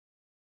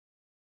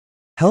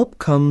Help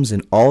comes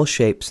in all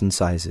shapes and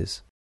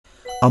sizes.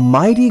 A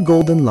mighty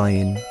golden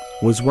lion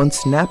was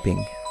once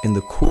napping in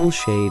the cool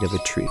shade of a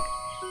tree.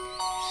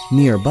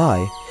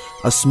 Nearby,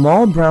 a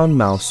small brown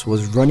mouse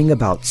was running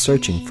about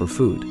searching for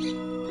food.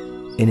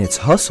 In its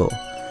hustle,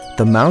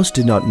 the mouse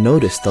did not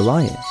notice the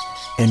lion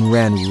and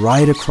ran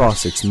right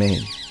across its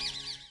mane.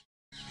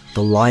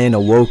 The lion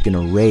awoke in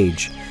a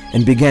rage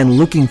and began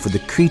looking for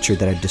the creature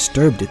that had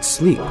disturbed its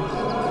sleep.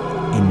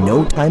 In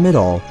no time at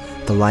all,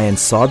 the lion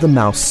saw the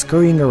mouse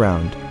scurrying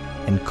around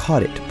and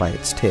caught it by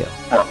its tail.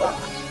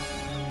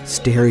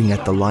 Staring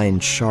at the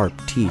lion's sharp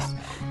teeth,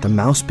 the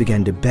mouse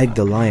began to beg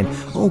the lion,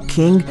 "Oh,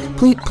 king,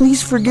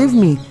 please forgive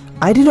me.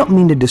 I did not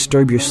mean to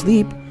disturb your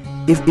sleep.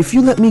 If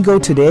you let me go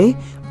today,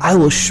 I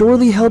will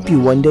surely help you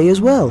one day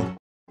as well."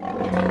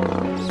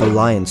 The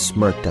lion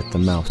smirked at the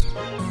mouse.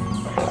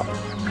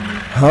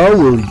 "How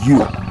will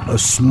you, a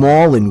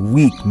small and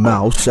weak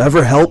mouse,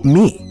 ever help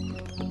me?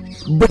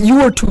 But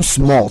you are too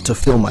small to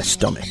fill my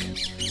stomach,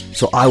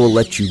 so I will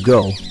let you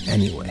go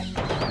anyway."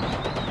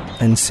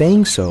 And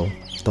saying so,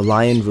 the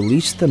lion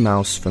released the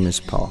mouse from his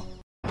paw.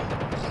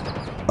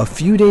 A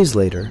few days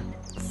later,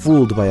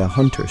 fooled by a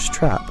hunter's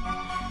trap,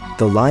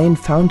 the lion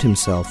found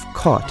himself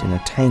caught in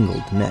a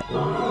tangled net.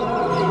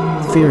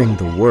 Fearing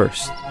the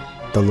worst,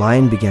 the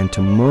lion began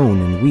to moan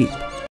and weep.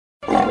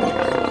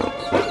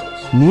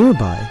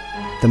 Nearby,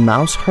 the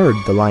mouse heard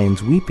the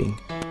lion's weeping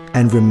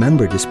and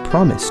remembered his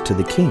promise to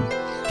the king.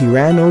 He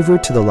ran over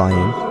to the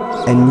lion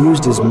and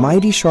used his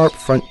mighty sharp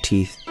front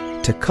teeth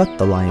to cut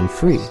the lion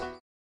free.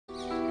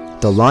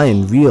 The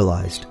lion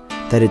realized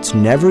that it's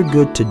never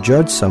good to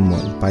judge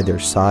someone by their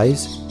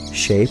size,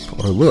 shape,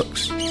 or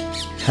looks.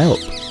 Help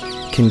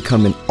can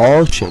come in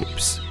all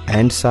shapes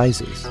and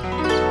sizes.